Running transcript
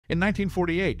In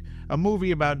 1948, a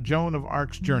movie about Joan of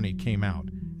Arc's journey came out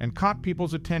and caught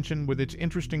people's attention with its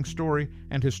interesting story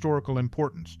and historical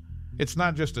importance. It's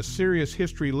not just a serious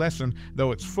history lesson,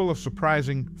 though it's full of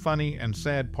surprising, funny, and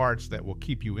sad parts that will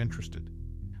keep you interested.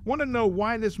 Want to know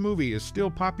why this movie is still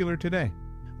popular today?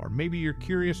 Or maybe you're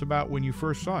curious about when you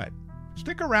first saw it.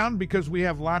 Stick around because we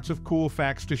have lots of cool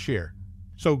facts to share.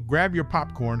 So grab your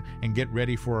popcorn and get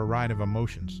ready for a ride of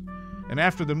emotions. And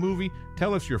after the movie,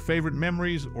 tell us your favorite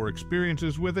memories or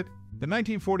experiences with it. The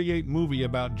 1948 movie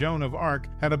about Joan of Arc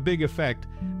had a big effect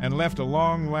and left a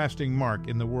long-lasting mark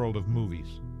in the world of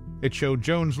movies. It showed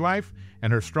Joan's life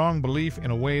and her strong belief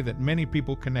in a way that many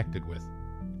people connected with.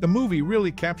 The movie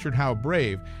really captured how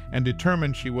brave and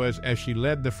determined she was as she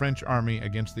led the French army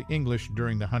against the English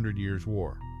during the 100 Years'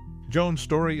 War. Joan's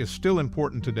story is still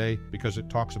important today because it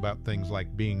talks about things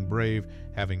like being brave,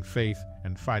 having faith,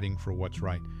 and fighting for what's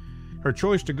right. Her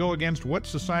choice to go against what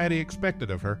society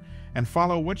expected of her and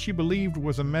follow what she believed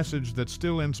was a message that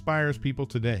still inspires people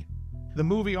today. The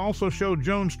movie also showed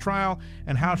Joan's trial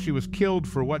and how she was killed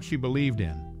for what she believed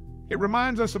in. It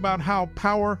reminds us about how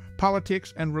power,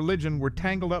 politics, and religion were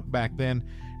tangled up back then,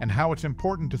 and how it's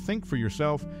important to think for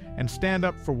yourself and stand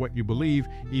up for what you believe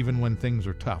even when things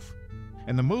are tough.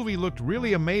 And the movie looked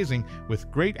really amazing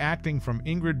with great acting from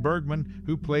Ingrid Bergman,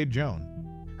 who played Joan.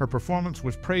 Her performance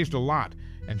was praised a lot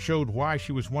and showed why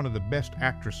she was one of the best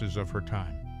actresses of her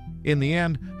time. In the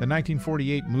end, the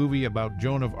 1948 movie about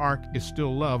Joan of Arc is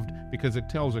still loved because it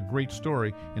tells a great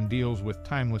story and deals with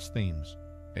timeless themes.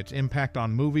 Its impact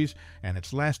on movies and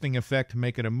its lasting effect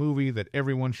make it a movie that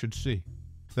everyone should see.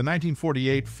 The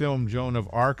 1948 film Joan of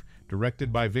Arc,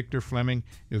 directed by Victor Fleming,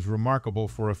 is remarkable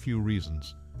for a few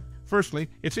reasons. Firstly,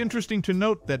 it's interesting to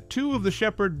note that two of the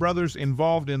Shepherd brothers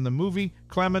involved in the movie,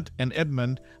 Clement and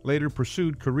Edmund, later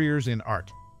pursued careers in art.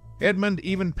 Edmund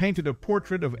even painted a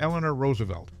portrait of Eleanor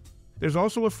Roosevelt. There's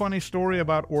also a funny story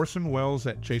about Orson Welles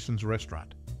at Chasen's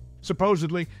restaurant.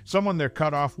 Supposedly, someone there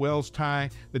cut off Welles' tie.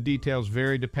 The details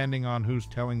vary depending on who's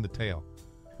telling the tale.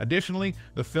 Additionally,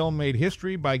 the film made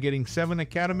history by getting 7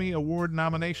 Academy Award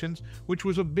nominations, which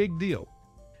was a big deal.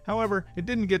 However, it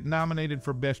didn't get nominated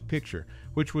for Best Picture,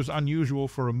 which was unusual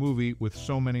for a movie with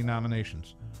so many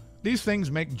nominations. These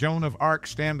things make Joan of Arc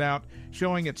stand out,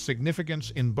 showing its significance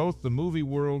in both the movie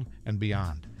world and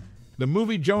beyond. The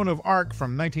movie Joan of Arc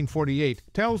from 1948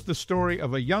 tells the story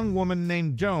of a young woman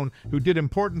named Joan who did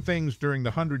important things during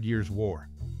the 100 Years' War.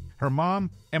 Her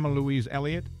mom, Emma Louise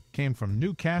Elliott, came from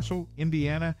Newcastle,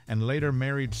 Indiana, and later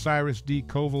married Cyrus D.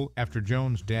 Covell after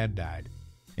Joan's dad died.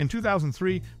 In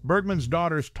 2003, Bergman's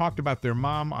daughters talked about their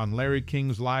mom on Larry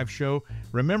King's live show,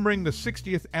 remembering the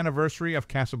 60th anniversary of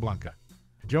Casablanca.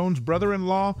 Joan's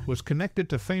brother-in-law was connected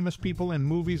to famous people in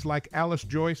movies like Alice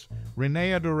Joyce,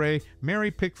 Renée Adorée, Mary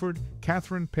Pickford,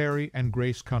 Catherine Perry, and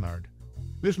Grace Cunard.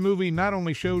 This movie not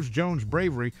only shows Joan's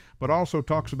bravery, but also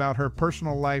talks about her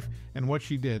personal life and what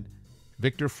she did.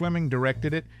 Victor Fleming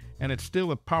directed it, and it's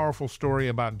still a powerful story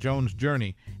about Joan's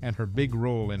journey and her big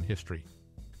role in history.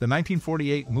 The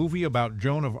 1948 movie about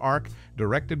Joan of Arc,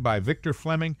 directed by Victor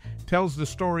Fleming, tells the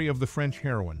story of the French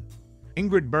heroine.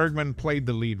 Ingrid Bergman played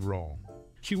the lead role.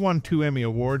 She won 2 Emmy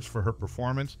Awards for her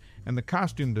performance, and the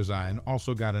costume design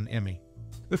also got an Emmy.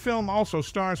 The film also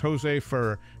stars Jose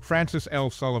Ferrer, Francis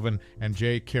L. Sullivan, and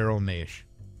J. Carrol Naish.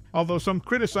 Although some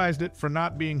criticized it for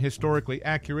not being historically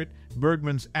accurate,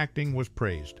 Bergman's acting was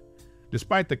praised.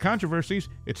 Despite the controversies,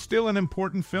 it's still an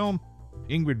important film.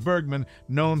 Ingrid Bergman,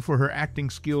 known for her acting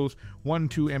skills, won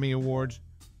 2 Emmy Awards.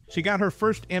 She got her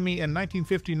first Emmy in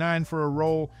 1959 for a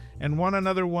role and won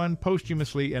another one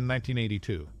posthumously in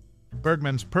 1982.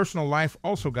 Bergman's personal life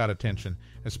also got attention,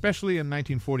 especially in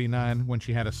 1949 when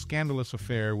she had a scandalous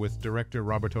affair with director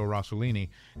Roberto Rossellini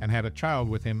and had a child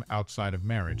with him outside of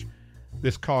marriage.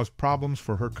 This caused problems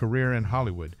for her career in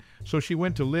Hollywood, so she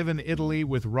went to live in Italy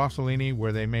with Rossellini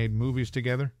where they made movies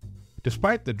together.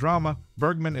 Despite the drama,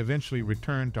 Bergman eventually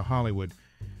returned to Hollywood.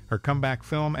 Her comeback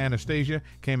film, Anastasia,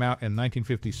 came out in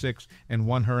 1956 and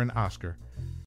won her an Oscar.